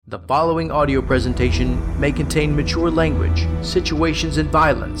The following audio presentation may contain mature language, situations, and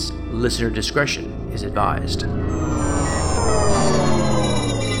violence. Listener discretion is advised.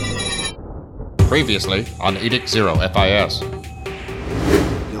 Previously on Edict 0 FIS.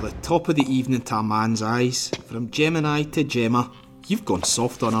 You're the top of the evening to a man's eyes. From Gemini to Gemma, you've gone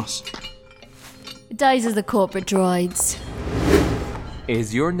soft on us. Dies as the corporate droids.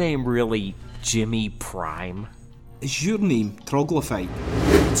 Is your name really Jimmy Prime? Is your name Troglodyte?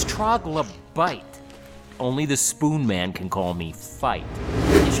 It's Troglodyte. Only the Spoon Man can call me Fight.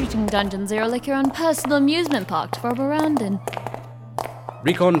 You're treating Dungeon Zero like your own personal amusement park to fob around in.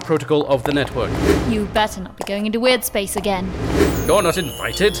 Recon protocol of the network. You better not be going into weird space again. You're not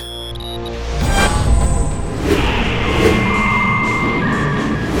invited.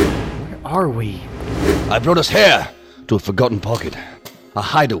 Where are we? I brought us here, to a forgotten pocket. A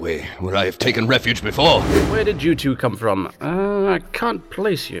hideaway where I have taken refuge before. Where did you two come from? I can't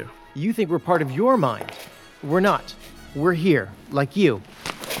place you. You think we're part of your mind. We're not. We're here, like you.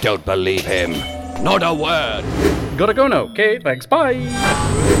 Don't believe him. Not a word. Gotta go now. Okay, thanks, bye.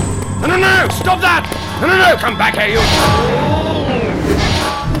 No, stop that! No, come back here, you...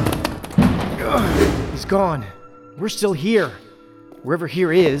 He's gone. We're still here. Wherever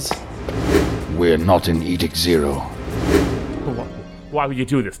here is. We're not in Edict 0. Why would you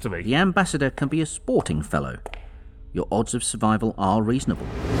do this to me? The ambassador can be a sporting fellow. Your odds of survival are reasonable.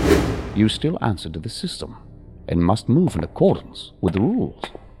 You still answer to the system, and must move in accordance with the rules.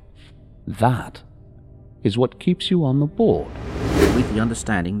 That is what keeps you on the board. With the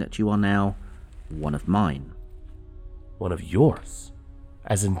understanding that you are now one of mine. One of yours?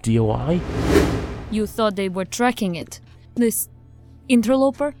 As in DOI? You thought they were tracking it? This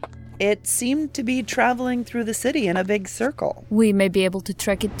interloper? It seemed to be traveling through the city in a big circle. We may be able to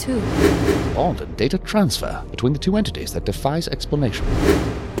track it too. Odd data transfer between the two entities that defies explanation.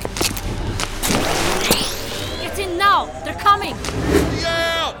 Get in now! They're coming!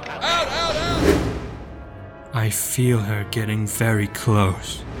 Out! I feel her getting very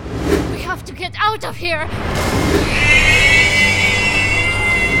close. We have to get out of here!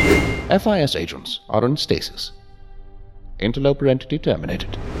 FIS agents are in stasis. Interloper entity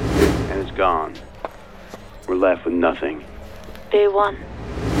terminated. And it's gone. We're left with nothing. Day one.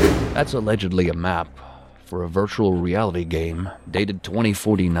 That's allegedly a map for a virtual reality game dated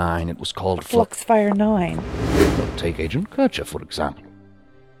 2049. It was called Fluxfire 9. But take Agent Kircher, for example.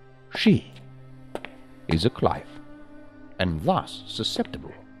 She is a Clive, and thus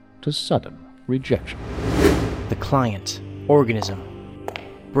susceptible to sudden rejection. The client, organism,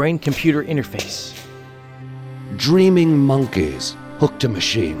 brain-computer interface. Dreaming monkeys, hooked to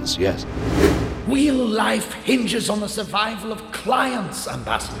machines, yes. Real life hinges on the survival of clients,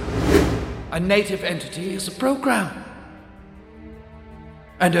 Ambassador. A native entity is a program.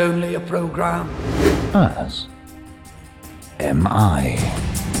 And only a program. As am I.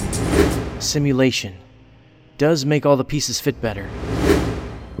 Simulation. Does make all the pieces fit better.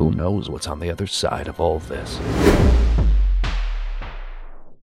 Who knows what's on the other side of all this?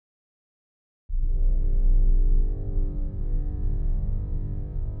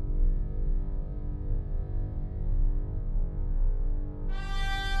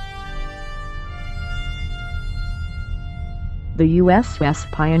 The USS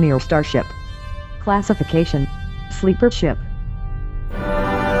Pioneer Starship. Classification: Sleeper Ship.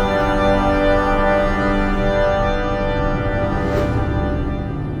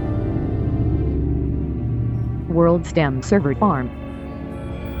 World STEM Server Farm.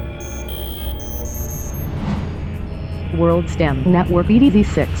 World STEM Network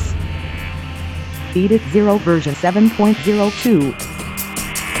EDV6. Edict 0 version 7.02.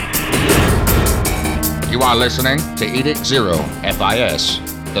 You are listening to Edict 0 FIS,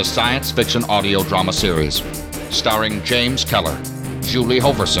 the science fiction audio drama series, starring James Keller, Julie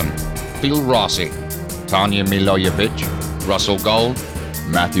Hoverson, Phil Rossi, Tanja Milojevic, Russell Gold,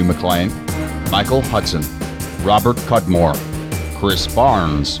 Matthew McLean, Michael Hudson, Robert Cudmore, Chris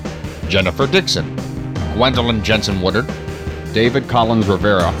Barnes, Jennifer Dixon, Gwendolyn Jensen-Woodard, David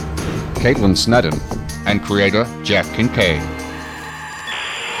Collins-Rivera, Caitlin Sneddon, and creator Jeff Kincaid.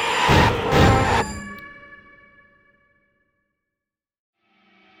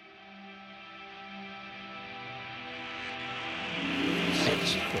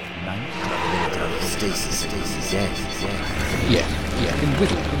 Yeah, in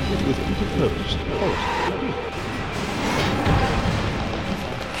whittle, closed.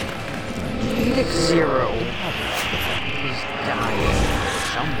 Edict 0 is dying.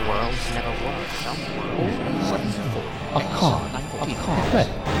 Some worlds never were. Some worlds. A card.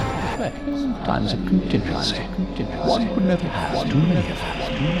 Times of contingency. One could never have too many of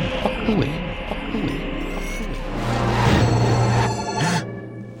them. Fucked away.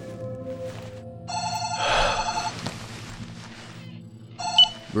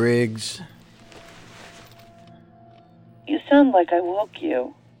 Briggs. You sound like I woke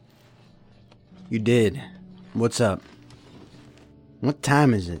you. You did. What's up? What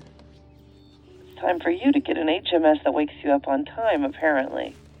time is it? It's time for you to get an HMS that wakes you up on time,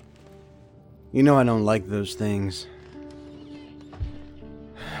 apparently. You know I don't like those things.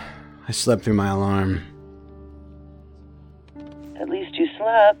 I slept through my alarm. At least you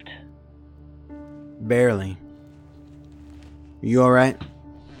slept. Barely. You alright?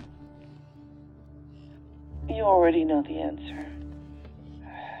 You already know the answer.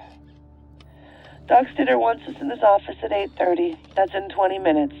 Doc Stitter wants us in his office at 8:30. That's in 20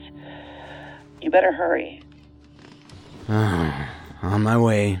 minutes. You better hurry. On my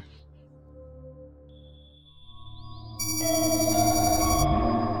way.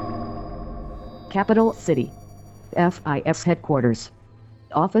 Capital City. FIS Headquarters.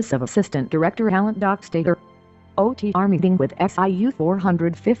 Office of Assistant Director Alan Doc Stater. OTR meeting with FIU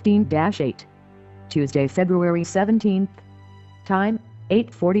 415-8. Tuesday, February 17th. Time,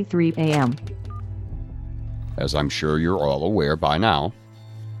 8:43 a.m. As I'm sure you're all aware by now,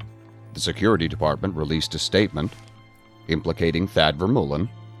 the Security Department released a statement implicating Thad Vermeulen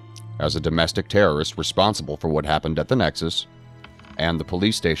as a domestic terrorist responsible for what happened at the Nexus and the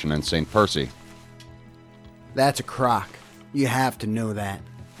police station in St. Percy. That's a crock. You have to know that.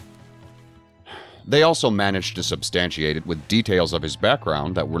 They also managed to substantiate it with details of his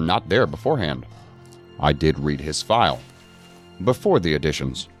background that were not there beforehand. I did read his file before the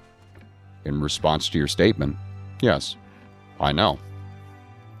additions. In response to your statement, yes, I know.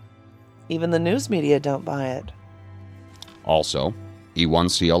 Even the news media don't buy it. Also,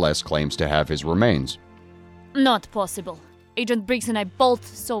 E1CLS claims to have his remains. Not possible. Agent Briggs and I both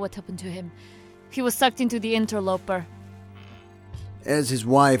saw what happened to him. He was sucked into the interloper. As his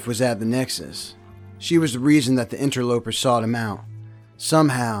wife was at the Nexus, she was the reason that the interloper sought him out.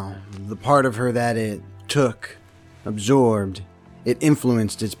 Somehow, the part of her that it took, absorbed, it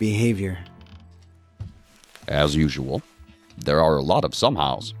influenced its behavior. As usual, there are a lot of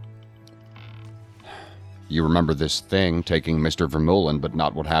somehows. You remember this thing taking Mr. Vermeulen, but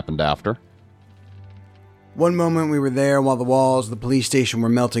not what happened after? One moment we were there while the walls of the police station were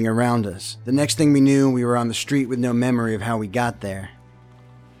melting around us. The next thing we knew, we were on the street with no memory of how we got there.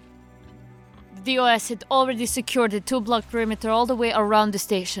 The DOS had already secured a 2-block perimeter all the way around the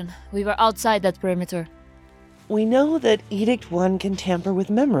station. We were outside that perimeter. We know that Edict 1 can tamper with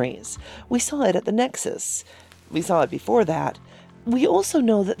memories. We saw it at the Nexus. We saw it before that. We also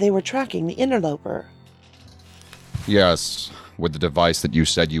know that they were tracking the interloper. Yes, with the device that you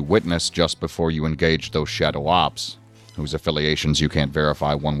said you witnessed just before you engaged those shadow ops, whose affiliations you can't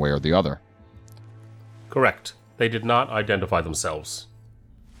verify one way or the other. Correct. They did not identify themselves.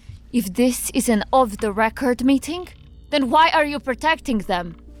 If this is an off-the-record meeting, then why are you protecting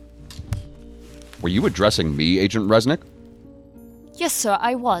them? Were you addressing me, Agent Resnick? Yes, sir,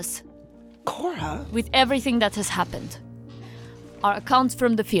 I was. Cora? With everything that has happened. Our accounts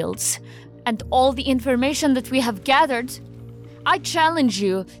from the fields, and all the information that we have gathered, I challenge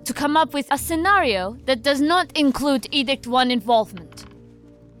you to come up with a scenario that does not include Edict 1 involvement.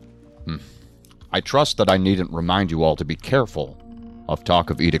 I trust that I needn't remind you all to be careful of talk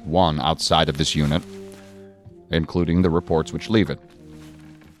of Edict 1 outside of this unit, including the reports which leave it.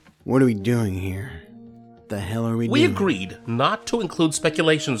 What are we doing here? The hell are we doing? We agreed not to include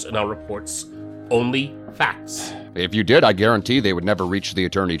speculations in our reports, only facts. If you did, I guarantee they would never reach the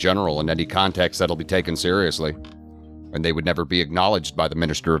Attorney General in any context that'll be taken seriously. And they would never be acknowledged by the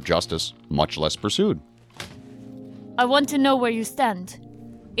Minister of Justice, much less pursued. I want to know where you stand.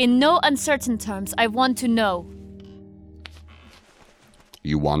 In no uncertain terms, I want to know.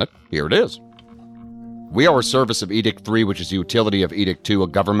 You want it? Here it is. We are a service of Edict 3, which is the utility of Edict 2, a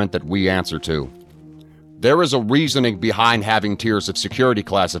government that we answer to. There is a reasoning behind having tiers of security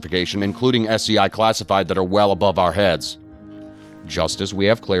classification, including SCI classified, that are well above our heads. Just as we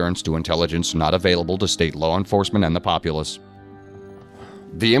have clearance to intelligence not available to state law enforcement and the populace.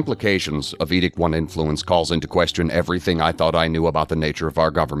 The implications of Edict 1 influence calls into question everything I thought I knew about the nature of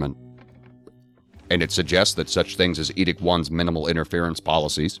our government. And it suggests that such things as Edict 1's minimal interference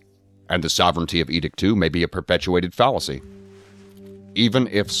policies and the sovereignty of Edict 2 may be a perpetuated fallacy. Even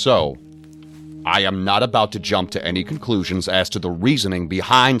if so, I am not about to jump to any conclusions as to the reasoning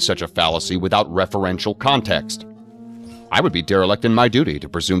behind such a fallacy without referential context. I would be derelict in my duty to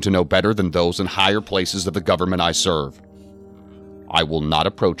presume to know better than those in higher places of the government I serve. I will not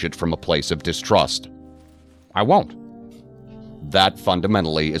approach it from a place of distrust. I won't. That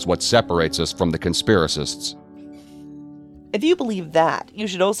fundamentally is what separates us from the conspiracists. If you believe that, you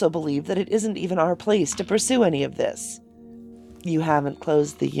should also believe that it isn't even our place to pursue any of this. You haven't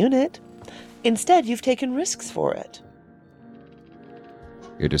closed the unit. Instead, you've taken risks for it.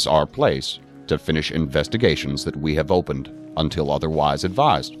 It is our place to finish investigations that we have opened until otherwise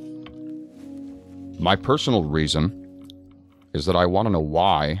advised. My personal reason is that I want to know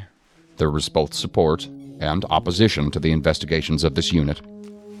why there is both support and opposition to the investigations of this unit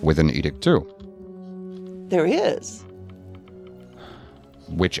within Edict 2. There is.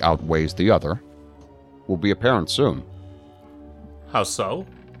 Which outweighs the other will be apparent soon. How so?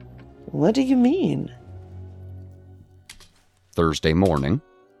 What do you mean? Thursday morning,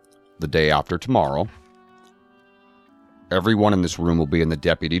 the day after tomorrow, everyone in this room will be in the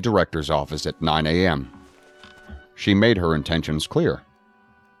Deputy Director's office at 9 a.m. She made her intentions clear.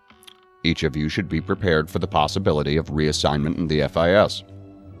 Each of you should be prepared for the possibility of reassignment in the FIS.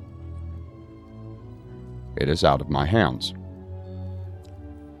 It is out of my hands.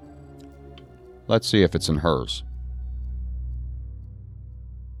 Let's see if it's in hers.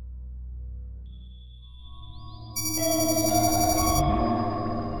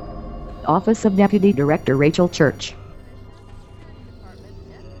 Office of Deputy Director Rachel Church.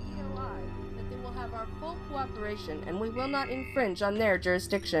 They will have our full cooperation and we will not infringe on their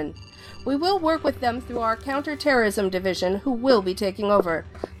jurisdiction. We will work with them through our counterterrorism division, who will be taking over.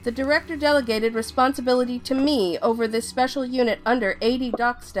 The director delegated responsibility to me over this special unit under A.D.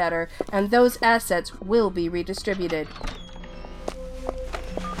 Dockstader, and those assets will be redistributed.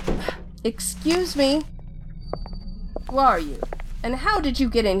 Excuse me? Who are you? And how did you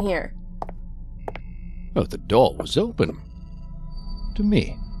get in here? Oh, the door was open. To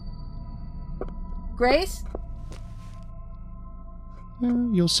me. Grace?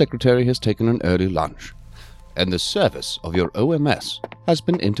 Your secretary has taken an early lunch, and the service of your OMS has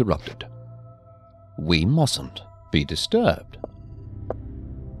been interrupted. We mustn't be disturbed.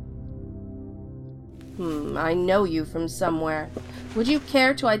 I know you from somewhere. Would you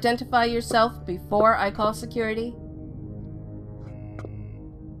care to identify yourself before I call security?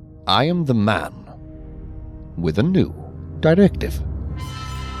 I am the man with a new directive.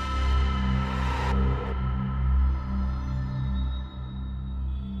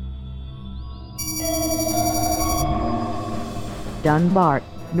 Dunbar,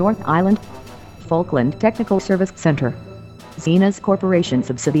 North Island, Falkland Technical Service Center, Zenas Corporation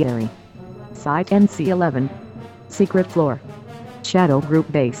subsidiary, Site NC-11, Secret Floor, Shadow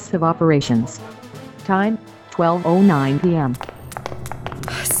Group Base of Operations. Time, 12:09 p.m.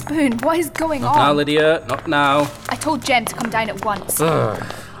 Spoon, what is going Not on? now, Lydia. Not now. I told Jem to come down at once. Ugh,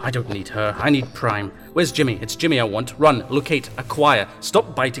 I don't need her. I need Prime. Where's Jimmy? It's Jimmy I want. Run, locate, acquire.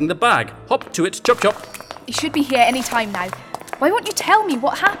 Stop biting the bag. Hop to it. Chop, chop. He should be here any time now. Why won't you tell me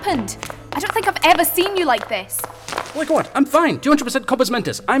what happened? I don't think I've ever seen you like this. Like what? I'm fine. 200% compos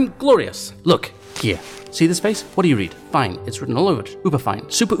mentis. I'm glorious. Look, here. See this face? What do you read? Fine. It's written all over it. Uber fine.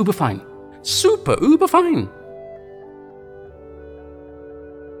 Super uber fine. Super uber fine.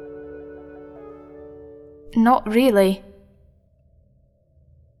 Not really.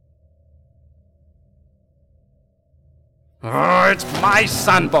 Oh, it's my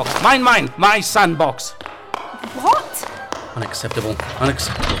sandbox. Mine, my sandbox. What? Unacceptable.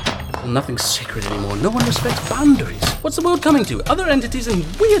 Unacceptable. Nothing's sacred anymore. No one respects boundaries. What's the world coming to? Other entities in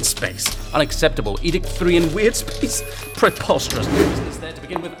weird space. Unacceptable. Edict 3 in weird space. Preposterous. No business there to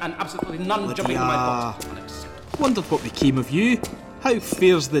begin with, and absolutely none jumping on my butt. Unacceptable. Wondered what became of you. How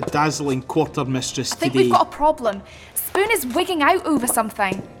fares the dazzling quartermistress I think today? we've got a problem. Spoon is wigging out over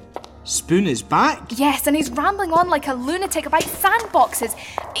something. Spoon is back? Yes, and he's rambling on like a lunatic about sandboxes.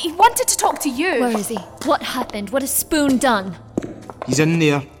 He wanted to talk to you. Where is he? What happened? What has Spoon done? He's in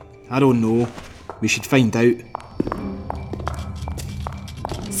there. I don't know. We should find out.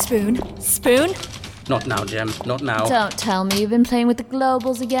 Spoon? Spoon? Not now, Jem. Not now. Don't tell me you've been playing with the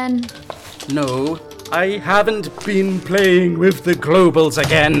globals again. No, I haven't been playing with the globals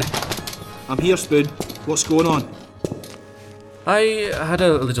again. I'm here, Spoon. What's going on? I had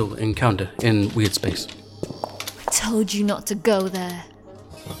a little encounter in weird space. I told you not to go there.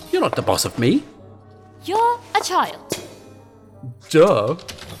 You're not the boss of me. You're a child. Duh.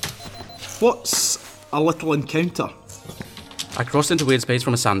 What's a little encounter? I crossed into weird space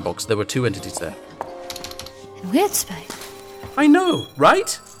from a sandbox. There were two entities there. In weird space? I know,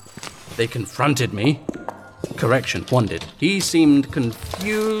 right? They confronted me. Correction, one did. He seemed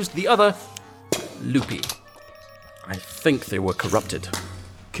confused. The other, loopy. I think they were corrupted.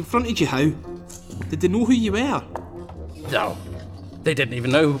 Confronted you how? Did they know who you were? No. They didn't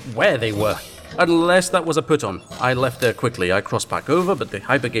even know where they were. Unless that was a put-on. I left there quickly. I crossed back over, but the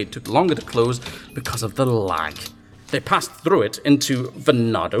hypergate took longer to close because of the lag. They passed through it into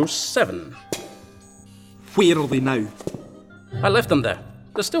Venado 7. Where are they now? I left them there.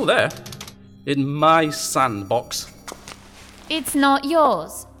 They're still there. In my sandbox. It's not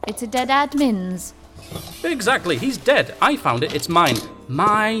yours. It's a dead admin's. Exactly. He's dead. I found it. It's mine.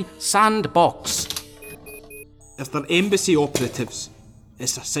 My sandbox. If they're embassy operatives,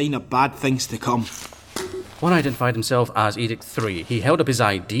 it's a sign of bad things to come. One identified himself as Edict 3. He held up his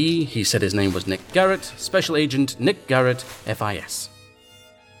ID. He said his name was Nick Garrett, Special Agent Nick Garrett, FIS.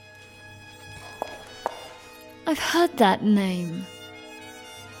 I've heard that name.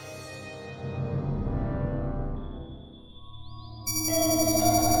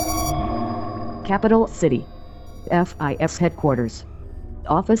 Capital City. FIS Headquarters.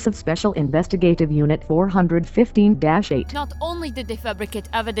 Office of Special Investigative Unit 415-8. Not only did they fabricate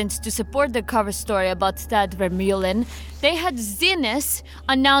evidence to support their cover story about Stad Vermeulen, they had Zinnes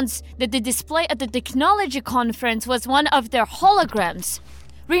announce that the display at the technology conference was one of their holograms,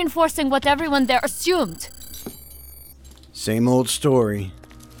 reinforcing what everyone there assumed. Same old story.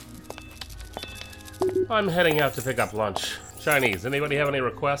 I'm heading out to pick up lunch. Chinese, anybody have any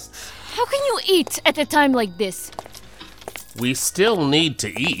requests? How can you eat at a time like this? We still need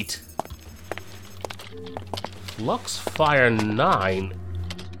to eat. Lux Fire 9.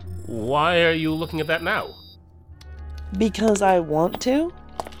 Why are you looking at that now? Because I want to?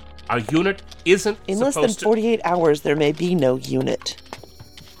 Our unit isn't In less than 48 hours, there may be no unit.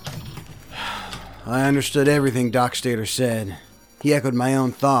 I understood everything Doc Stater said. He echoed my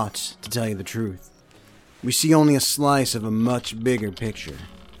own thoughts, to tell you the truth. We see only a slice of a much bigger picture.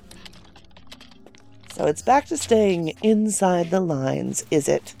 So it's back to staying inside the lines, is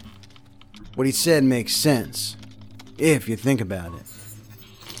it? What he said makes sense, if you think about it.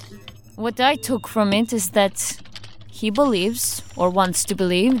 What I took from it is that he believes, or wants to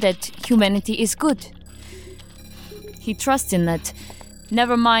believe, that humanity is good. He trusts in that.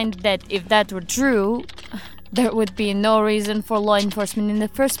 Never mind that if that were true, there would be no reason for law enforcement in the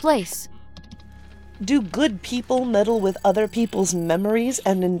first place. Do good people meddle with other people's memories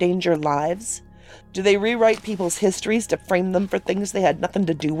and endanger lives? Do they rewrite people's histories to frame them for things they had nothing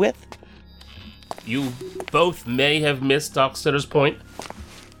to do with? You both may have missed Doc Sitter's point.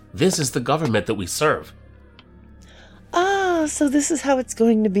 This is the government that we serve. Ah, so this is how it's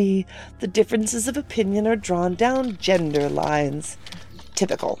going to be. The differences of opinion are drawn down gender lines.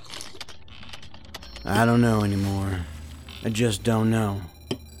 Typical. I don't know anymore. I just don't know.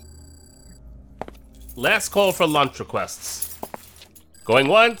 Last call for lunch requests. Going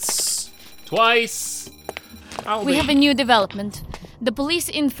once, twice. We have a new development. The police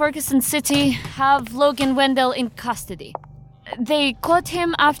in Ferguson City have Logan Wendell in custody. They caught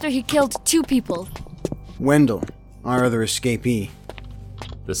him after he killed 2 people. Wendell, our other escapee.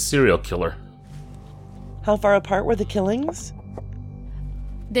 The serial killer. How far apart were the killings?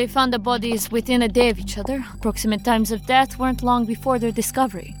 They found the bodies within a day of each other. Approximate times of death weren't long before their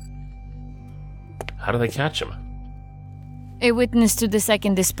discovery. How did they catch him? A witness to the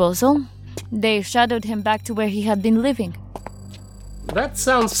second disposal. They shadowed him back to where he had been living. That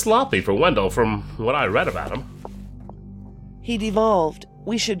sounds sloppy for Wendell from what I read about him. He devolved.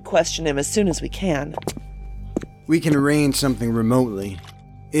 We should question him as soon as we can. We can arrange something remotely,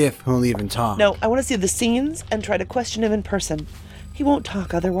 if he'll even talk. No, I want to see the scenes and try to question him in person. He won't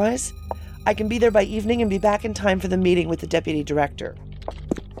talk otherwise. I can be there by evening and be back in time for the meeting with the deputy director.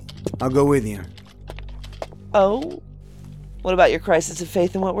 I'll go with you. Oh? What about your crisis of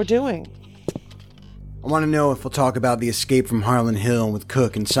faith in what we're doing? I want to know if we'll talk about the escape from Harlan Hill with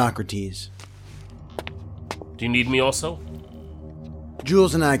Cook and Socrates. Do you need me also?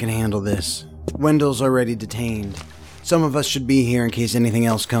 Jules and I can handle this. Wendell's already detained. Some of us should be here in case anything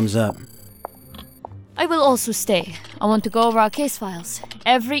else comes up. I will also stay. I want to go over our case files.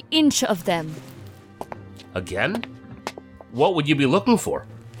 Every inch of them. Again? What would you be looking for?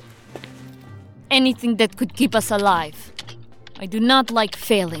 Anything that could keep us alive. I do not like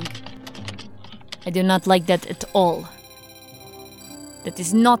failing. I do not like that at all. That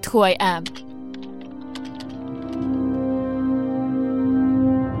is not who I am.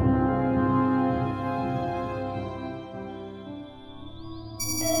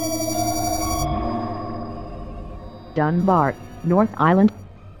 Dunbar, North Island.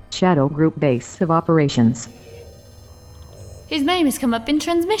 Shadow Group Base of Operations. His name has come up in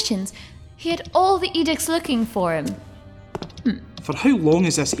transmissions. He had all the edicts looking for him. For how long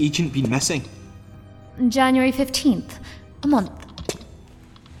has this agent been missing? January 15th. A month.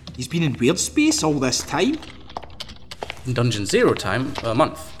 He's been in weird space all this time? In Dungeon Zero time, a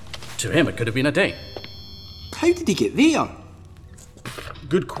month. To him, it could have been a day. How did he get there?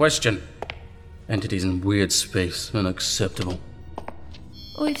 Good question. Entities in weird space, unacceptable.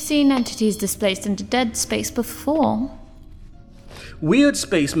 We've seen entities displaced into dead space before. Weird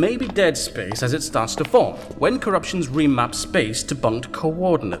space may be dead space as it starts to form, when corruptions remap space to bunked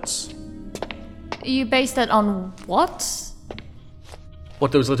coordinates. You base that on what?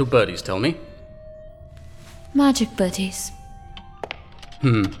 What those little birdies tell me. Magic buddies.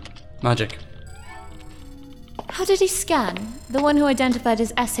 Magic. How did he scan? The one who identified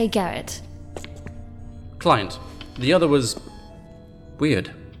as S.A. Garrett. Client. The other was...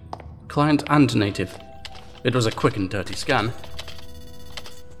 weird. Client and native. It was a quick and dirty scan.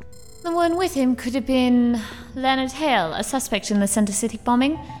 The one with him could have been Leonard Hale, a suspect in the Center City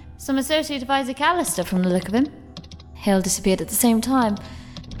bombing. Some associate of Isaac Allister from the look of him. Hale disappeared at the same time.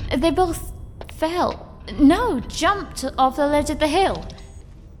 They both fell. No, jumped off the ledge at the hill.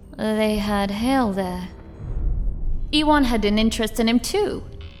 They had Hale there. E1 had an interest in him too.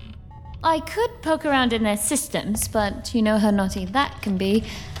 I could poke around in their systems, but you know how naughty that can be.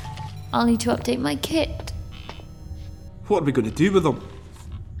 I'll need to update my kit. What are we going to do with them?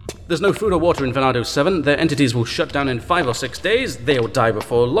 There's no food or water in Venado 7. Their entities will shut down in 5 or 6 days. They'll die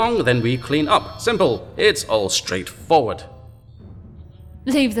before long, then we clean up. Simple. It's all straightforward.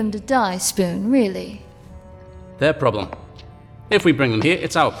 Leave them to die, Spoon, really? Their problem. If we bring them here,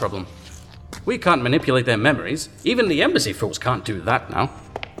 it's our problem. We can't manipulate their memories. Even the embassy fools can't do that now.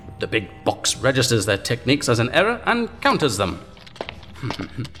 The big box registers their techniques as an error and counters them.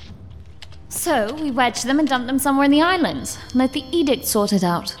 So, we wedge them and dump them somewhere in the islands. Let the Edict sort it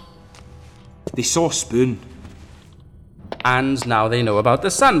out. They saw Spoon. And now they know about the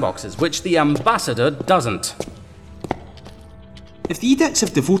sandboxes, which the ambassador doesn't. If the Edicts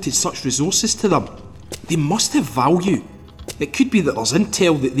have devoted such resources to them, they must have value. It could be that there's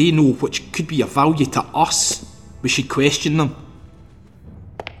intel that they know which could be of value to us. We should question them.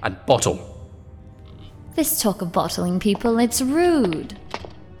 And bottle. This talk of bottling people, it's rude.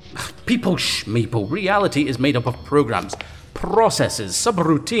 People schmeeple. Reality is made up of programs, processes,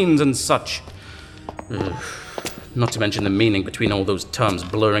 subroutines and such. Not to mention the meaning between all those terms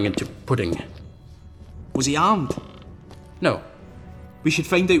blurring into pudding. Was he armed? No. We should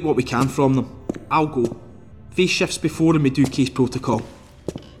find out what we can from them. I'll go. Face shifts before and we do case protocol.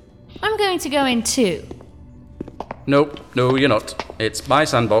 I'm going to go in too. No, you're not. It's my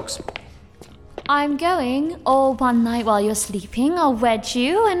sandbox. I'm going. Or one night while you're sleeping, I'll wedge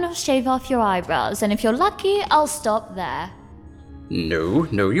you and I'll shave off your eyebrows. And if you're lucky, I'll stop there. No,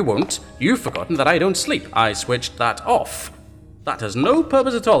 you won't. You've forgotten that I don't sleep. I switched that off. That has no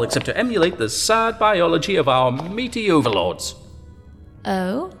purpose at all except to emulate the sad biology of our meaty overlords.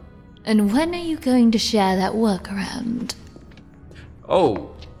 Oh? And when are you going to share that workaround?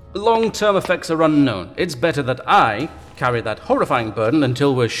 Oh, long-term effects are unknown. It's better that I carry that horrifying burden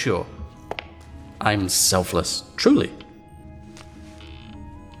until we're sure. I'm selfless, truly.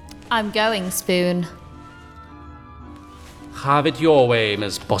 I'm going, Spoon. Have it your way,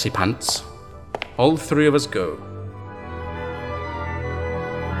 Miss Bossy Pants. All 3 of us go.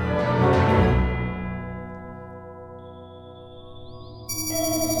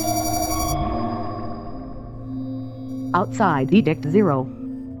 Outside Edict 0.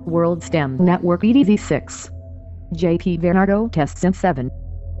 World STEM Network EDZ6. JP Bernardo Test Sim 7.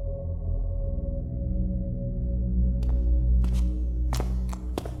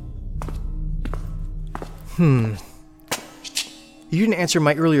 You didn't answer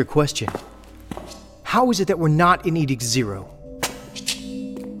my earlier question. How is it that we're not in Edict 0?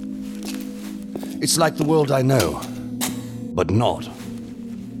 It's like the world I know, but not.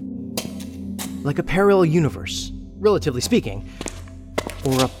 Like a parallel universe, relatively speaking.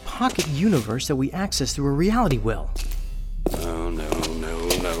 Or a pocket universe that we access through a reality well.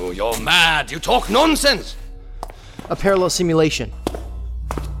 No, you're mad! You talk nonsense! A parallel simulation.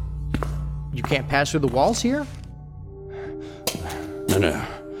 You can't pass through the walls here? No.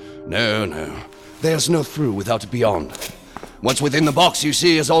 There's no through without a beyond. What's within the box you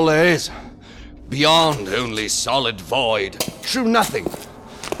see is all there is. Beyond only solid void. True nothing.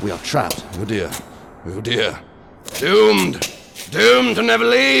 We are trapped. Oh dear. Doomed to never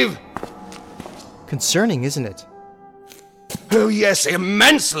leave. Concerning, isn't it? Oh yes,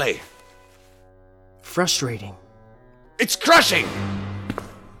 immensely. Frustrating. It's crushing.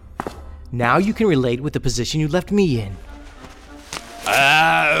 Now you can relate with the position you left me in.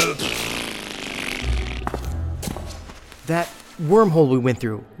 That wormhole we went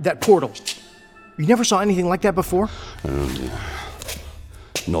through, that portal. You never saw anything like that before? Oh dear.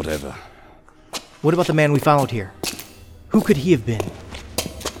 Not ever. What about the man we followed here? Who could he have been?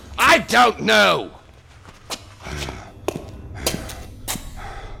 I don't know!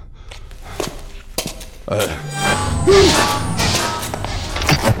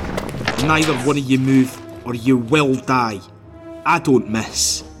 Neither one of you move, or you will die. I don't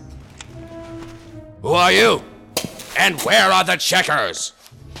miss. Who are you? And where are the checkers?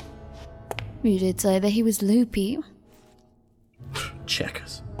 You did say that he was loopy.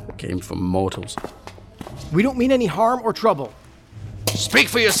 Checkers. A game for mortals. We don't mean any harm or trouble. Speak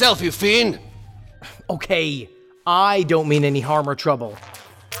for yourself, you fiend! Okay, I don't mean any harm or trouble.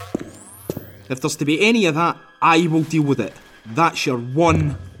 If there's to be any of that, I will deal with it. That's your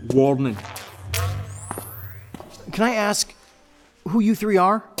one warning. Can I ask who you three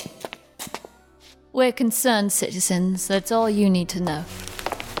are? We're concerned citizens, that's all you need to know.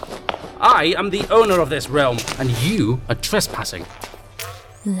 I am the owner of this realm, and you are trespassing.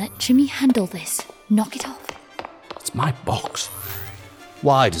 Let Jimmy handle this. Knock it off. It's my box.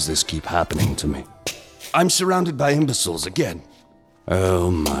 Why does this keep happening to me? I'm surrounded by imbeciles again. Oh,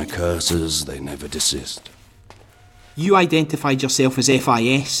 my curses, they never desist. You identified yourself as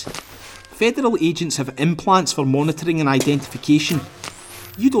FIS. Federal agents have implants for monitoring and identification.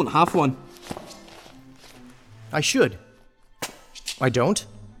 You don't have one. I should. I don't.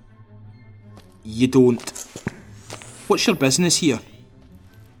 You don't. What's your business here?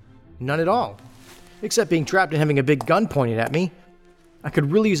 None at all. Except being trapped and having a big gun pointed at me. I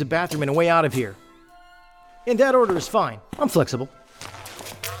could really use a bathroom and a way out of here. In that order is fine. I'm flexible.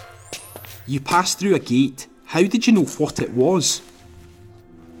 You passed through a gate. How did you know what it was?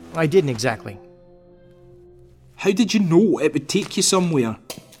 I didn't exactly. How did you know it would take you somewhere?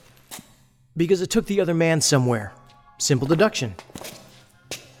 Because it took the other man somewhere. Simple deduction.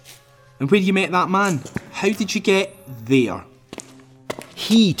 And where you met that man, how did you get there?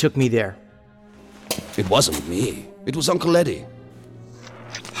 He took me there. It wasn't me. It was Uncle Eddie.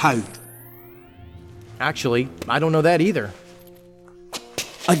 How? Actually, I don't know that either.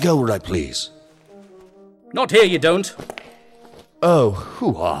 I go where I please. Not here, you don't. Oh,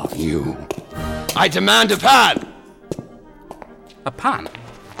 who are you? I demand a pan! A pan?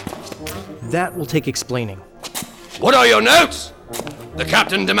 That will take explaining. What are your notes? The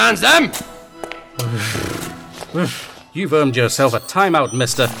captain demands them! You've earned yourself a timeout,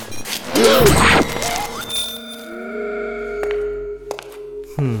 mister.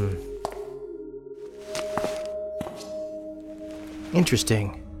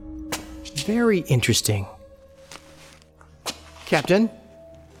 Interesting. Very interesting. Captain?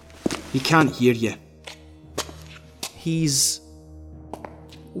 He can't hear you. He's...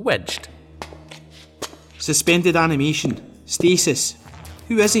 wedged. Suspended animation. Stasis.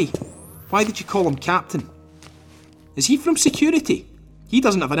 Who is he? Why did you call him Captain? Is he from security? He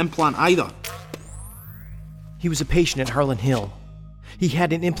doesn't have an implant either. He was a patient at Harlan Hill. He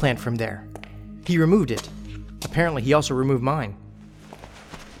had an implant from there. He removed it. Apparently he also removed mine.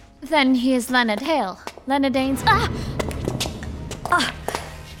 Then he is Leonard Hale. Leonard Danes.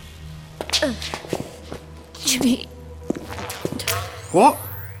 Jimmy. What?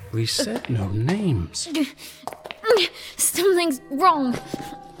 We said no names. Something's wrong.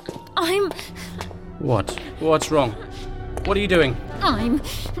 What? What's wrong? What are you doing?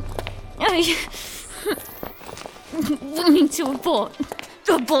 We need to abort.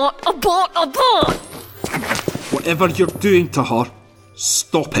 Abort! Whatever you're doing to her,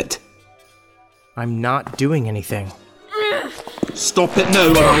 stop it. I'm not doing anything. Stop it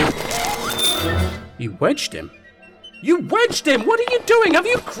now, or I'll... You wedged him? You wedged him! What are you doing? Have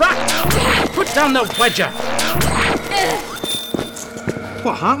you cracked? Put down the wedger!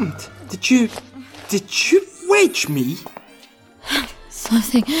 What happened? Did you wedge me?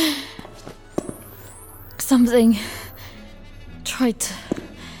 Something tried to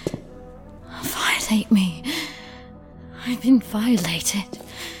violate me. I've been violated.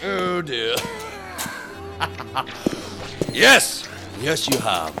 Oh dear. Yes, you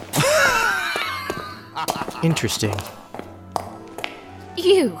have. Interesting.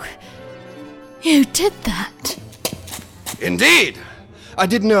 You did that. Indeed. I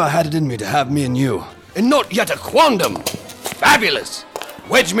didn't know I had it in me to have me and you. And not yet a quondam. Fabulous.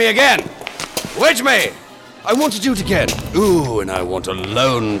 Wedge me again. Wedge me. I want to do it again. Ooh, and I want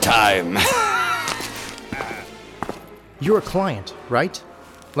alone time. You're a client, right?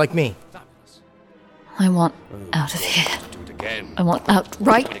 Like me. I want out of here. Do it again. I want out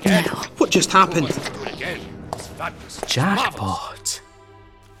right now. What just happened? Do it again. It's fabulous. Jackpot.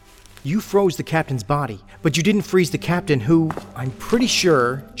 You froze the captain's body, but you didn't freeze the captain who, I'm pretty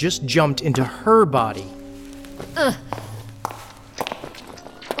sure, just jumped into her body.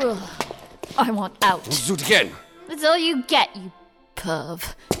 I want out. Let's do it again. Let's That's all you get, you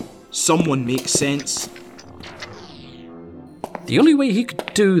perv. Someone make sense. The only way he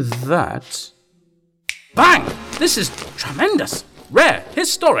could do that... Bang! This is tremendous! Rare!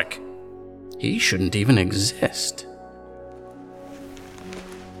 Historic! He shouldn't even exist.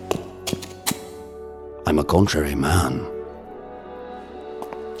 I'm a contrary man.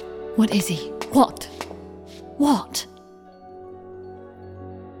 What is he? What? What?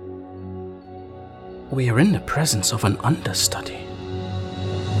 We are in the presence of an understudy.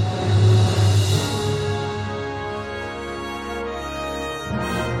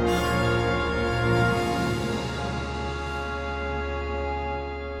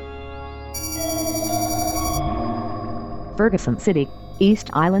 Ferguson City, East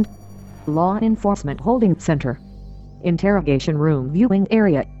Island. Law Enforcement Holding Center. Interrogation Room Viewing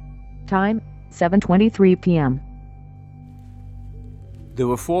Area. Time, 7:23 p.m. There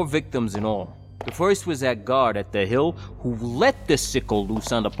were 4 victims in all. The first was that guard at the hill who let the sicko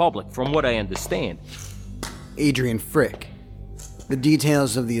loose on the public, from what I understand. Adrian Frick. The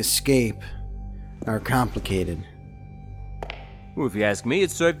details of the escape are complicated. Well, if you ask me,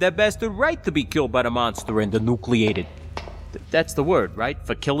 it served that bastard right to be killed by the monster and enucleated. That's the word, right?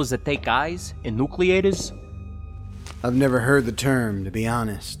 For killers that take eyes? Enucleators? I've never heard the term, to be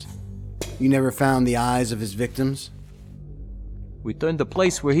honest. You never found the eyes of his victims? We turned the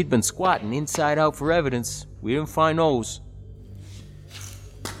place where he'd been squatting inside out for evidence. We didn't find those.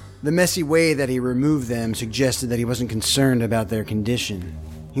 The messy way that he removed them suggested that he wasn't concerned about their condition.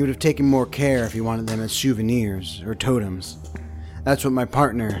 He would have taken more care if he wanted them as souvenirs or totems. That's what my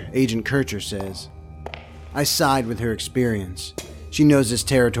partner, Agent Kircher, says. I side with her experience. She knows this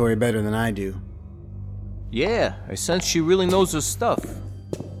territory better than I do. Yeah, I sense she really knows her stuff.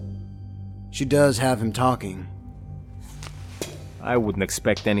 She does have him talking. I wouldn't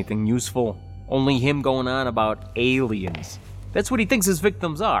expect anything useful. Only him going on about aliens. That's what he thinks his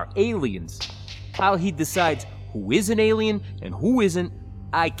victims are, aliens. How he decides who is an alien and who isn't,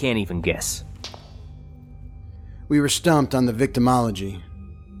 I can't even guess. We were stumped on the victimology.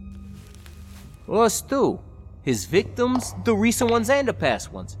 Us too. His victims, the recent ones and the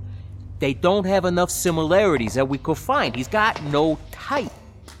past ones. They don't have enough similarities that we could find. He's got no type.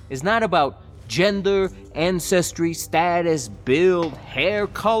 It's not about gender, ancestry, status, build, hair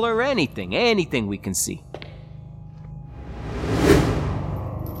color, anything we can see.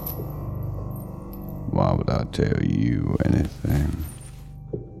 Why would I tell you anything?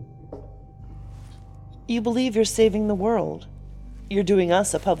 You believe you're saving the world. You're doing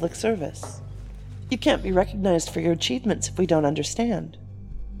us a public service. You can't be recognized for your achievements if we don't understand.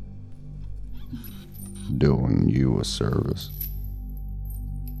 Doing you a service.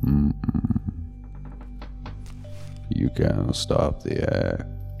 You can't stop the act.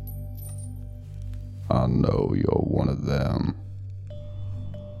 I know you're one of them.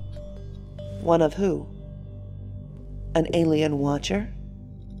 One of who? An alien watcher?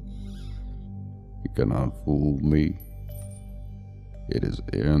 You cannot fool me. It is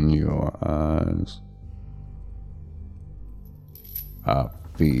in your eyes. I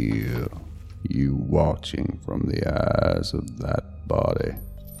feel you watching from the eyes of that body,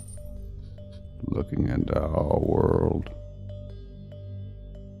 looking into our world.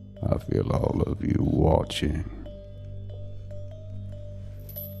 I feel all of you watching.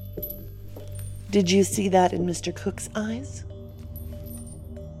 Did you see that in Mr. Cook's eyes?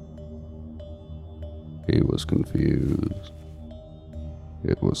 He was confused.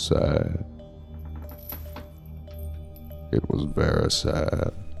 It was sad. It was very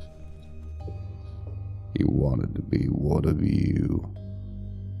sad. He wanted to be one of you.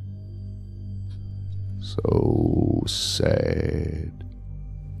 So sad.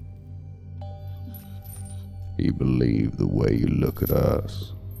 He believed the way you look at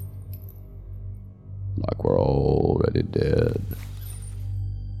us, like we're already dead,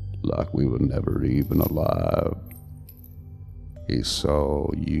 like we were never even alive. He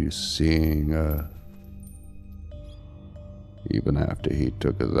saw you seeing us, even after he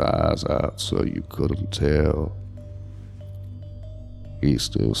took his eyes out so you couldn't tell. He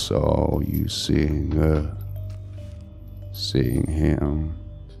still saw you seeing her, seeing him.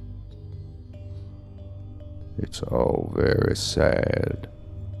 It's all very sad.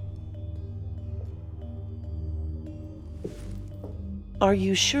 Are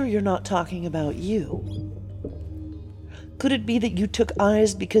you sure you're not talking about you? Could it be that you took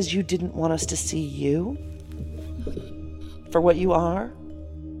eyes because you didn't want us to see you? For what you are?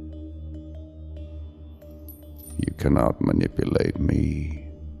 You cannot manipulate me.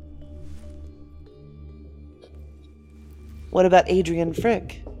 What about Adrian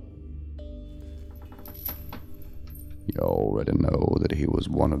Frick? already know that he was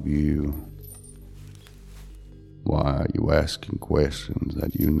one of you. Why are you asking questions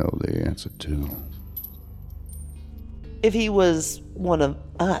that you know the answer to? If he was one of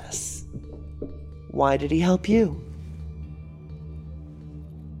us, why did he help you?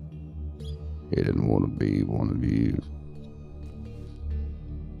 He didn't want to be one of you.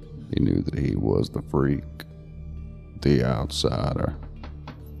 He knew that he was the freak, the outsider.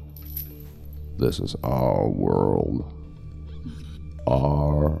 This is our world.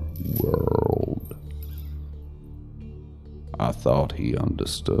 Our world. I thought he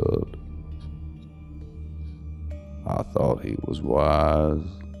understood. I thought he was wise.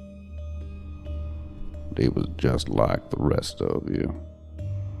 He was just like the rest of you.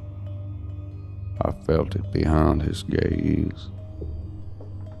 I felt it behind his gaze.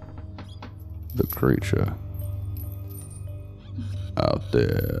 The creature out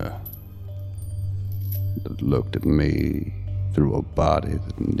there that looked at me through a body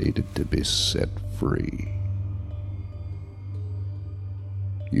that needed to be set free.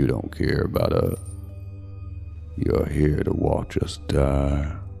 You don't care about us. You're here to watch us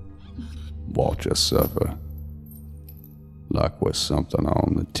die, watch us suffer, like we're something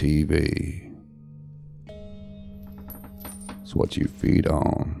on the TV. It's what you feed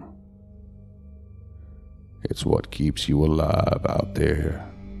on. It's what keeps you alive out there.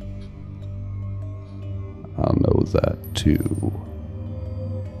 I know that too.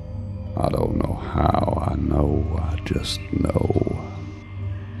 I don't know how I know, I just know.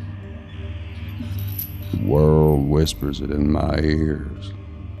 The world whispers it in my ears.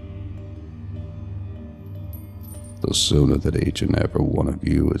 The sooner that each and every one of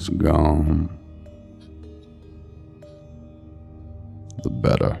you is gone, the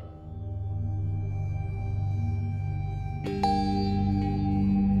better.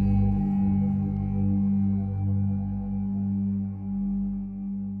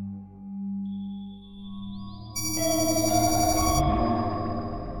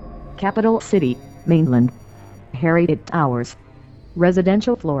 Capital City, Mainland. Harriet Towers.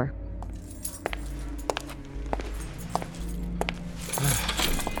 Residential floor.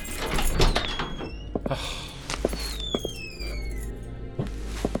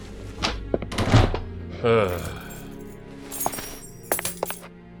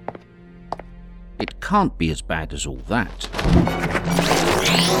 It can't be as bad as all that.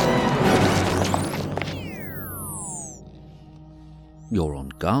 You're on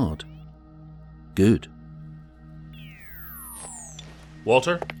guard. Good.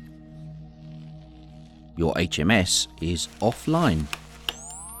 Walter? Your HMS is offline.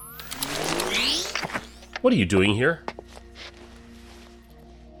 What are you doing here?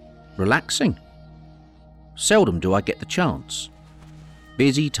 Relaxing. Seldom do I get the chance.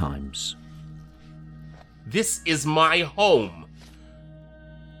 Busy times. This is my home.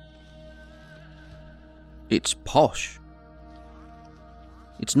 It's posh.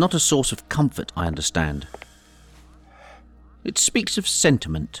 It's not a source of comfort, I understand. It speaks of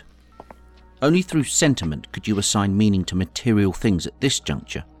sentiment. Only through sentiment could you assign meaning to material things at this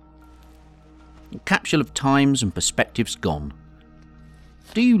juncture. A capsule of times and perspectives gone.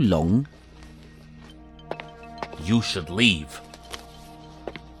 Do you long? You should leave.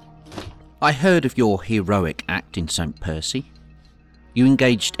 I heard of your heroic act in St. Percy. You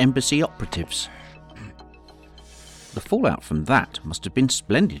engaged embassy operatives. The fallout from that must have been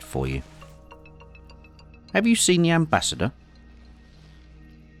splendid for you. Have you seen the ambassador?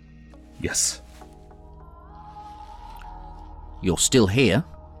 Yes. You're still here?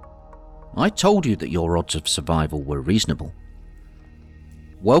 I told you that your odds of survival were reasonable.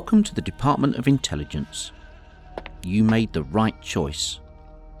 Welcome to the Department of Intelligence. You made the right choice.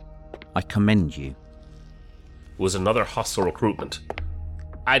 I commend you. It was another hostile recruitment.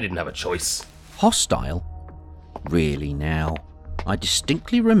 I didn't have a choice. Hostile? Really now? I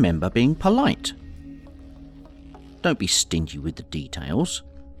distinctly remember being polite. Don't be stingy with the details.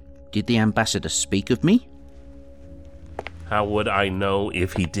 Did the ambassador speak of me? How would I know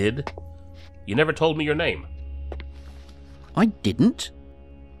if he did? You never told me your name. I didn't?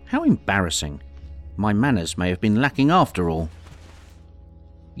 How embarrassing. My manners may have been lacking after all.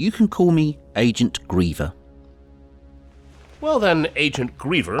 You can call me Agent Griever. Well then, Agent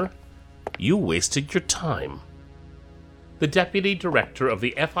Griever, you wasted your time. The Deputy Director of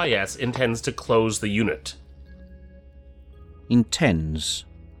the FIS intends to close the unit. Intends?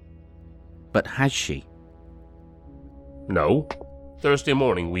 But has she? No. Thursday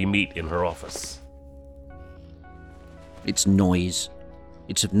morning we meet in her office. It's noise.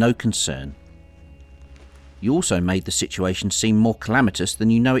 It's of no concern. You also made the situation seem more calamitous than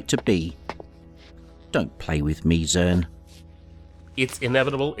you know it to be. Don't play with me, Zern. It's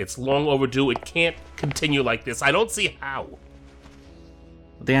inevitable. It's long overdue. It can't continue like this. I don't see how.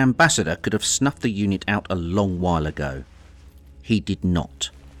 The ambassador could have snuffed the unit out a long while ago. He did not.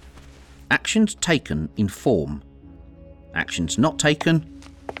 Actions taken inform. Actions not taken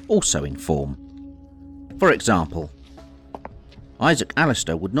also inform. For example, Isaac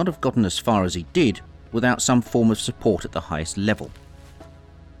Alistair would not have gotten as far as he did without some form of support at the highest level.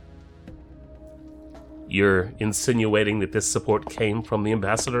 You're insinuating that this support came from the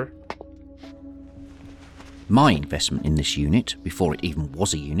ambassador? My investment in this unit, before it even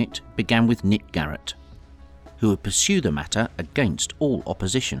was a unit, began with Nick Garrett, who would pursue the matter against all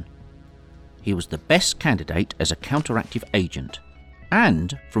opposition. He was the best candidate as a counteractive agent,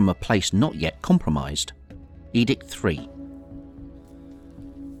 and from a place not yet compromised, Edict 3.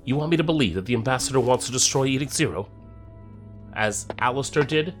 You want me to believe that the ambassador wants to destroy Edict 0? As Alistair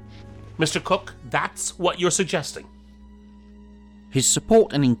did? Mr. Cook, that's what you're suggesting. His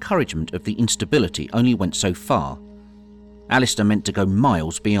support and encouragement of the instability only went so far. Alistair meant to go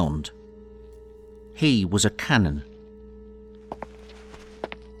miles beyond. He was a cannon.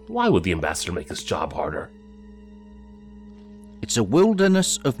 Why would the ambassador make his job harder? It's a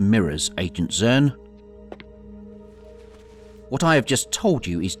wilderness of mirrors, Agent Zern. What I have just told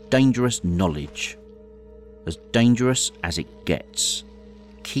you is dangerous knowledge. As dangerous as it gets.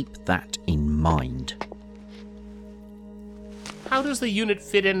 Keep that in mind. How does the unit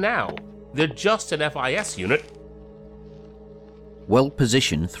fit in now? They're just an FIS unit. Well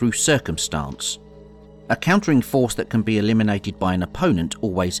positioned through circumstance. A countering force that can be eliminated by an opponent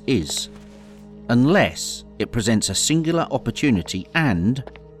always is, unless it presents a singular opportunity and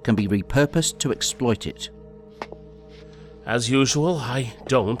can be repurposed to exploit it. As usual, I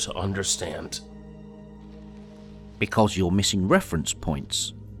don't understand. Because you're missing reference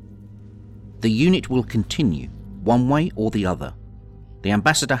points. The unit will continue, one way or the other. The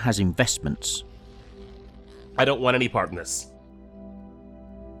ambassador has investments. I don't want any part in this.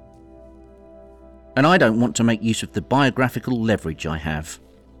 And I don't want to make use of the biographical leverage I have.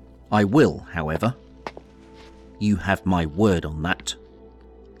 I will, however. You have my word on that.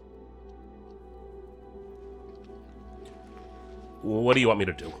 What do you want me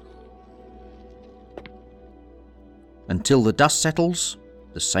to do? Until the dust settles,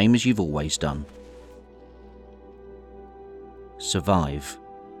 the same as you've always done. Survive.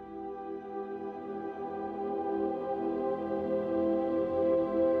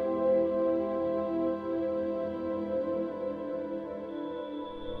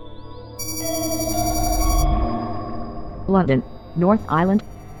 London, North Island.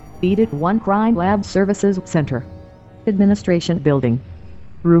 Edict 1 Crime Lab Services Center. Administration Building.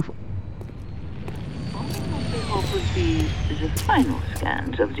 Roof. What would be the final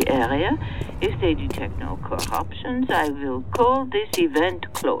scans of the area? If they detect no corruptions, I will call this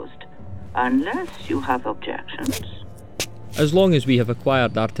event closed, unless you have objections. As long as we have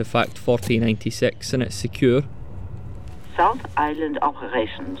acquired Artifact 4096 and it's secure. South Island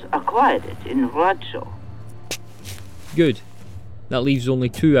Operations acquired it in Roadshaw. Good. That leaves only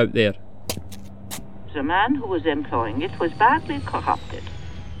 2 out there. The man who was employing it was badly corrupted.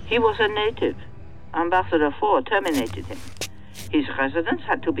 He was a native. Ambassador 4 terminated him. His residence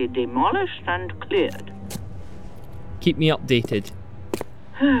had to be demolished and cleared. Keep me updated.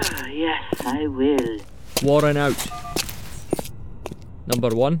 Yes, I will. Warren out. Number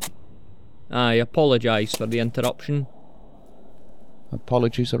 1. I apologise for the interruption.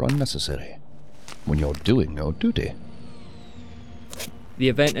 Apologies are unnecessary when you're doing your duty. The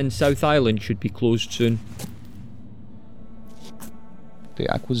event in South Island should be closed soon. The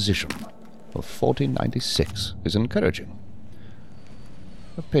acquisition of 4096 is encouraging.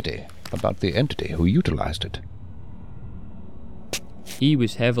 A pity about the entity who utilized it. He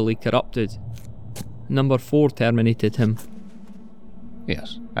was heavily corrupted. Number 4 terminated him.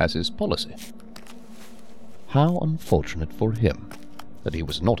 Yes, as his policy. How unfortunate for him that he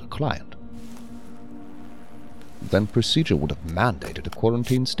was not a client. Then procedure would have mandated a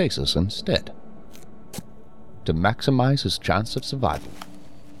quarantine stasis instead, to maximize his chance of survival.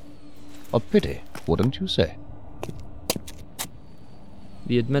 A pity, wouldn't you say?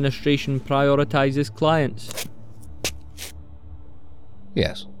 The administration prioritizes clients.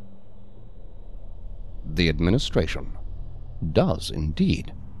 Yes. The administration does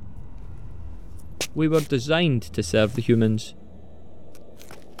indeed. We were designed to serve the humans.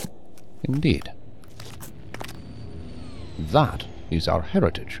 Indeed. That is our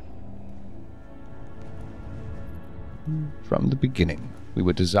heritage. From the beginning, we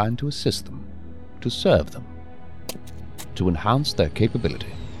were designed to assist them, to serve them, to enhance their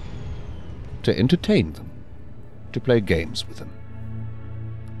capability. to entertain them, to play games with them.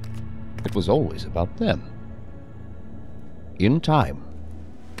 It was always about them. In time,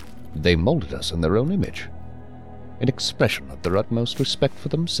 they molded us in their own image, an expression of their utmost respect for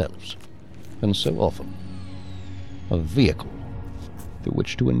themselves, and so often, a vehicle through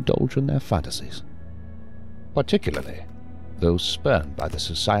which to indulge in their fantasies, particularly those spurned by the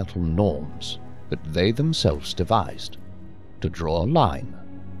societal norms that they themselves devised to draw a line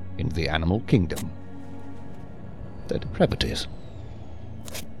in the animal kingdom. Their depravities,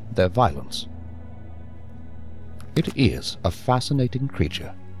 their violence. It is a fascinating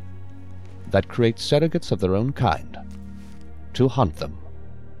creature that creates surrogates of their own kind to hunt them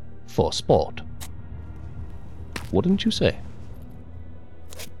for sport. Wouldn't you say?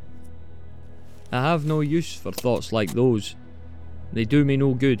 I have no use for thoughts like those. They do me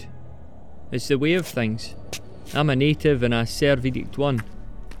no good. It's the way of things. I'm a native and I serve Edict 1.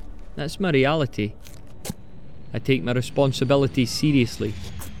 That's my reality. I take my responsibilities seriously.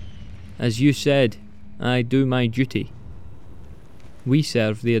 As you said, I do my duty. We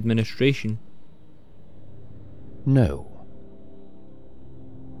serve the administration. No.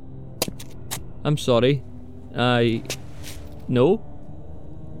 I'm sorry. No?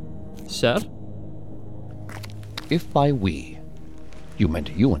 Sir? If by we, you meant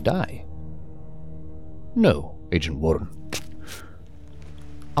you and I. No, Agent Warren.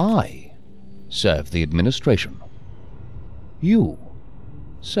 I serve the administration. You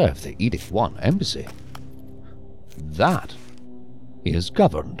serve the Edict 1 embassy. That is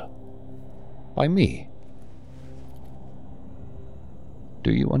governed by me.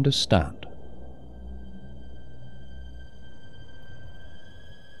 Do you understand?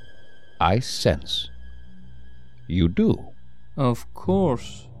 I sense you do. Of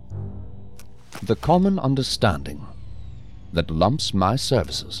course. The common understanding that lumps my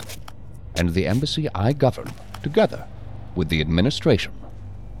services and the embassy I govern together with the administration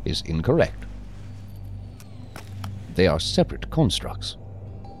is incorrect. They are separate constructs.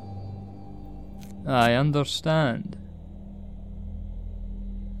 I understand.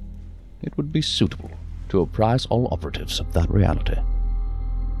 It would be suitable to apprise all operatives of that reality.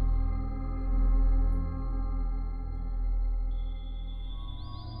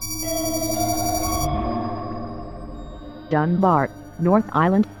 Dunbar, North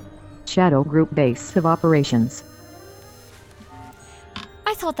Island. Shadow Group Base of Operations.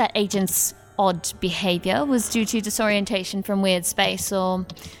 I thought that agent's odd behavior was due to disorientation from weird space or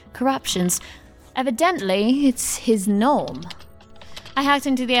corruptions. Evidently, it's his norm. I hacked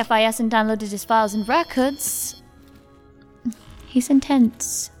into the FIS and downloaded his files and records. He's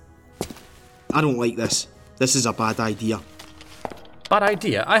intense. I don't like this. This is a bad idea. Bad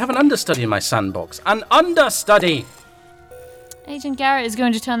idea? I have an understudy in my sandbox. An understudy! Agent Garrett is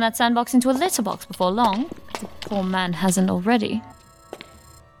going to turn that sandbox into a litter box before long. The poor man hasn't already.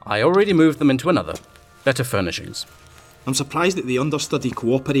 I already moved them into another. Better furnishings. I'm surprised that the understudy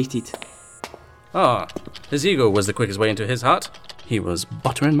cooperated. Ah, his ego was the quickest way into his heart. He was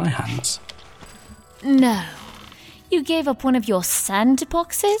butter in my hands. No. You gave up one of your sand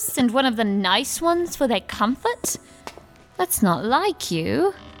boxes and one of the nice ones for their comfort? That's not like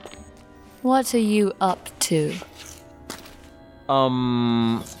you. What are you up to?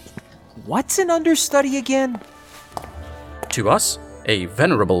 What's an understudy again? To us, a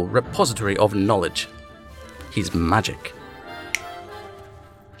venerable repository of knowledge. He's magic.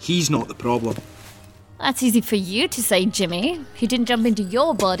 He's not the problem. That's easy for you to say, Jimmy. He didn't jump into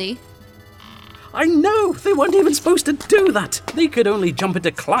your body. I know! They weren't even supposed to do that! They could only jump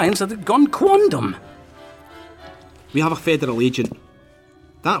into clients that had gone Quondam. We have a federal agent.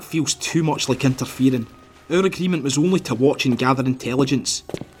 That feels too much like interfering. Our agreement was only to watch and gather intelligence.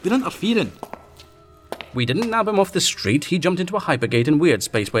 We're interfering. We didn't nab him off the street. He jumped into a hypergate in weird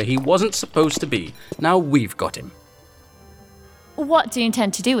space where he wasn't supposed to be. Now we've got him. What do you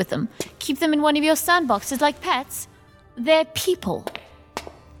intend to do with them? Keep them in one of your sandboxes like pets? They're people.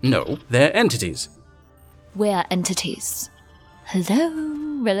 No, they're entities. We're entities.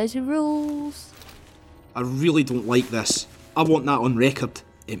 Hello, relative rules. I really don't like this. I want that on record.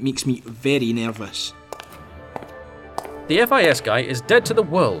 It makes me very nervous. The FIS guy is dead to the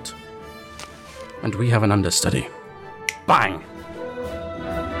world. And we have an understudy. Bang!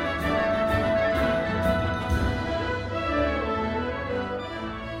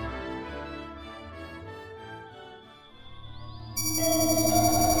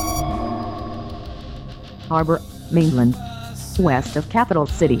 Harbor, mainland. West of capital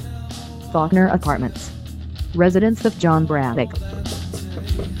city. Faulkner Apartments. Residence of John Braddock.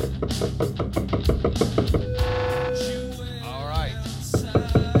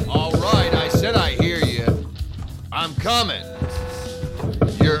 All right, I coming.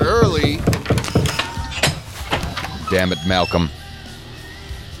 You're early. Damn it, Malcolm.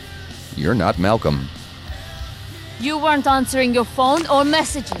 You're not Malcolm. You weren't answering your phone or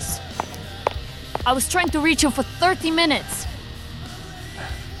messages. I was trying to reach you for 30 minutes.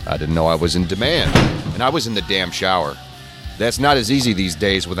 I didn't know I was in demand, and I was in the damn shower. That's not as easy these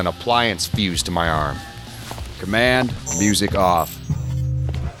days with an appliance fused to my arm. Command, music off.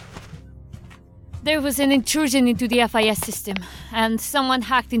 There was an intrusion into the FIS system, and someone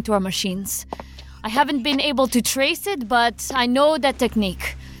hacked into our machines. I haven't been able to trace it, but I know that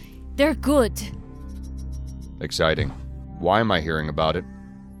technique. They're good. Exciting. Why am I hearing about it?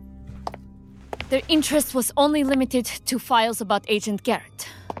 Their interest was only limited to files about Agent Garrett.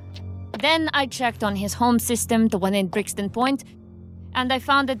 Then I checked on his home system, the one in Brixton Point, and I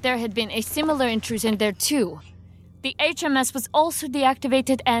found that there had been a similar intrusion there too. The HMS was also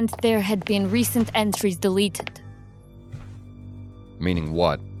deactivated and there had been recent entries deleted. Meaning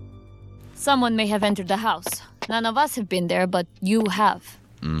what? Someone may have entered the house. None of us have been there, but you have.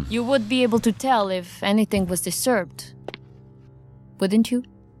 You would be able to tell if anything was disturbed. Wouldn't you?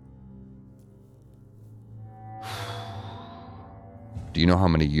 Do you know how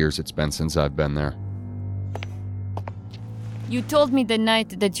many years it's been since I've been there? You told me the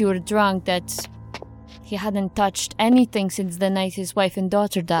night that you were drunk that he hadn't touched anything since the night his wife and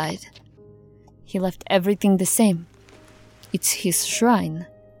daughter died. He left everything the same. It's his shrine.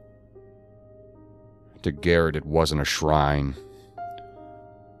 To Garrett, it wasn't a shrine.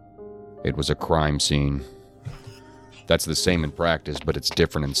 It was a crime scene. That's the same in practice, but it's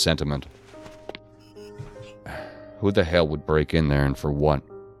different in sentiment. Who the hell would break in there and for what?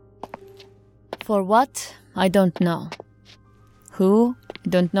 For what? I don't know. Who? I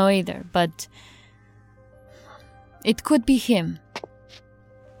don't know either, but it could be him.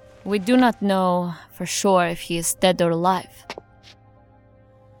 We do not know for sure if he is dead or alive.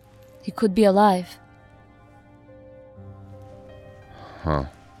 He could be alive. Huh.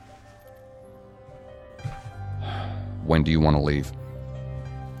 When do you want to leave?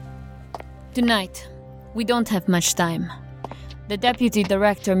 Tonight. We don't have much time. The deputy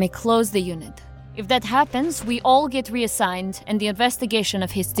director may close the unit. If that happens, we all get reassigned and the investigation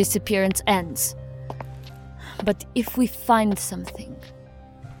of his disappearance ends. But if we find something...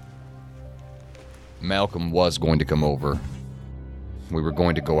 Malcolm was going to come over. We were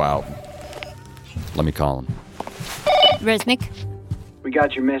going to go out. Let me call him. Resnick? We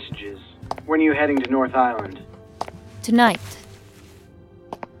got your messages. When are you heading to North Island? Tonight.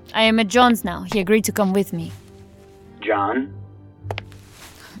 I am at John's now. He agreed to come with me. John?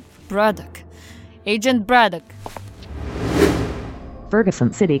 Braddock. Agent Braddock.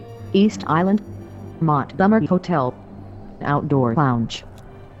 Ferguson City, East Island, Montgomery Hotel, Outdoor Lounge.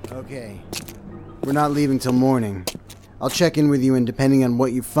 Okay. We're not leaving till morning. I'll check in with you, and depending on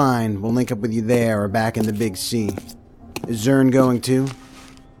what you find, we'll link up with you there or back in the Big C. Is Zern going too?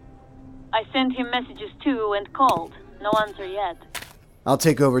 I sent him messages too and called. No answer yet. I'll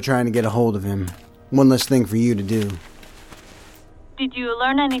take over trying to get a hold of him. One less thing for you to do. Did you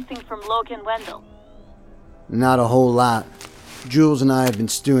learn anything from Loki and Wendell? Not a whole lot. Jules and I have been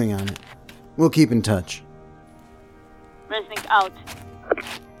stewing on it. We'll keep in touch. Resnick out.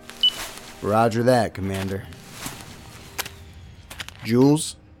 Roger that, Commander.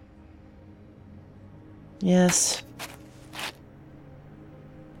 Jules? Yes.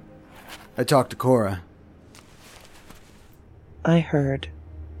 I talked to Cora. I heard.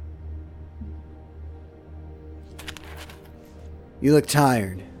 You look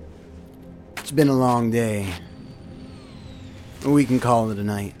tired. It's been a long day. We can call it a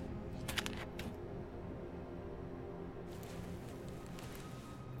night.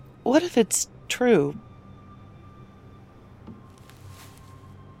 What if it's true?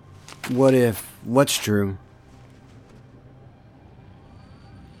 What's true?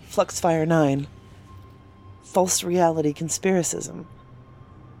 Fluxfire 9. False reality conspiracism.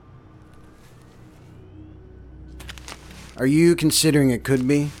 Are you considering it could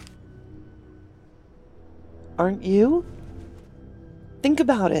be? Aren't you? Think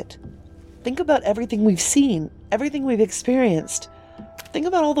about it. Think about everything we've seen, everything we've experienced. Think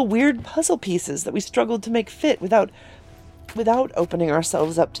about all the weird puzzle pieces that we struggled to make fit without opening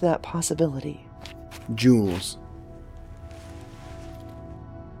ourselves up to that possibility. Jules.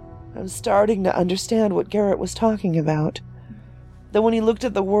 I'm starting to understand what Garrett was talking about. That when he looked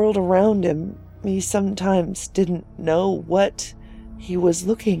at the world around him, he sometimes didn't know what he was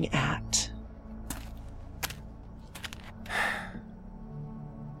looking at.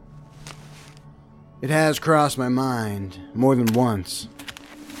 It has crossed my mind more than once.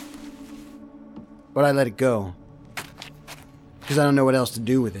 But I let it go. because I don't know what else to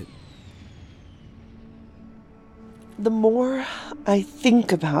do with it. The more I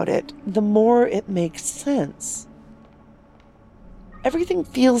think about it, the more it makes sense. Everything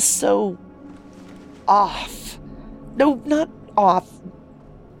feels so off. No, not off.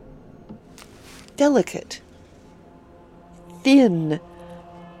 Delicate. Thin.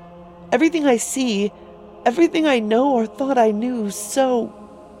 Everything I see, everything I know or thought I knew, so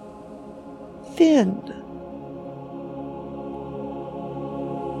thin.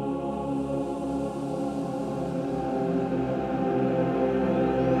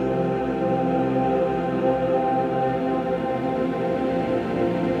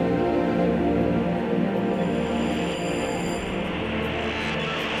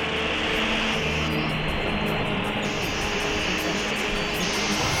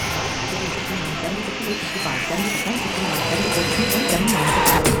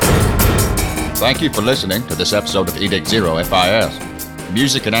 Thank you for listening to this episode of Edict 0 FIS.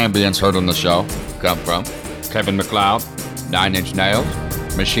 Music and ambience heard on the show come from Kevin MacLeod, 9 Inch Nails,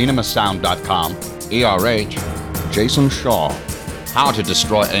 MachinimaSound.com, ERH, Jason Shaw, How to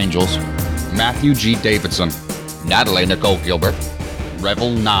Destroy Angels, Matthew G. Davidson, Natalie Nicole Gilbert,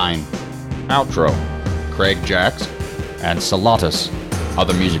 Revel 9, Outro, Craig Jacks, and Salatus.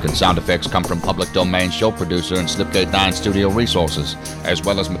 Other music and sound effects come from public domain show producer and Slipgate 9 studio resources, as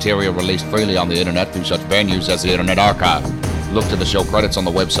well as material released freely on the internet through such venues as the Internet Archive. Look to the show credits on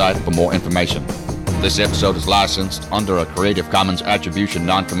the website for more information. This episode is licensed under a Creative Commons Attribution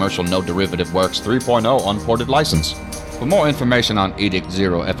Non-Commercial No Derivative Works 3.0 unported license. For more information on Edict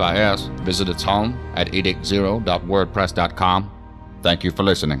 0 FIS, visit its home at edict0.wordpress.com. Thank you for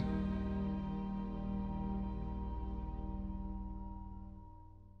listening.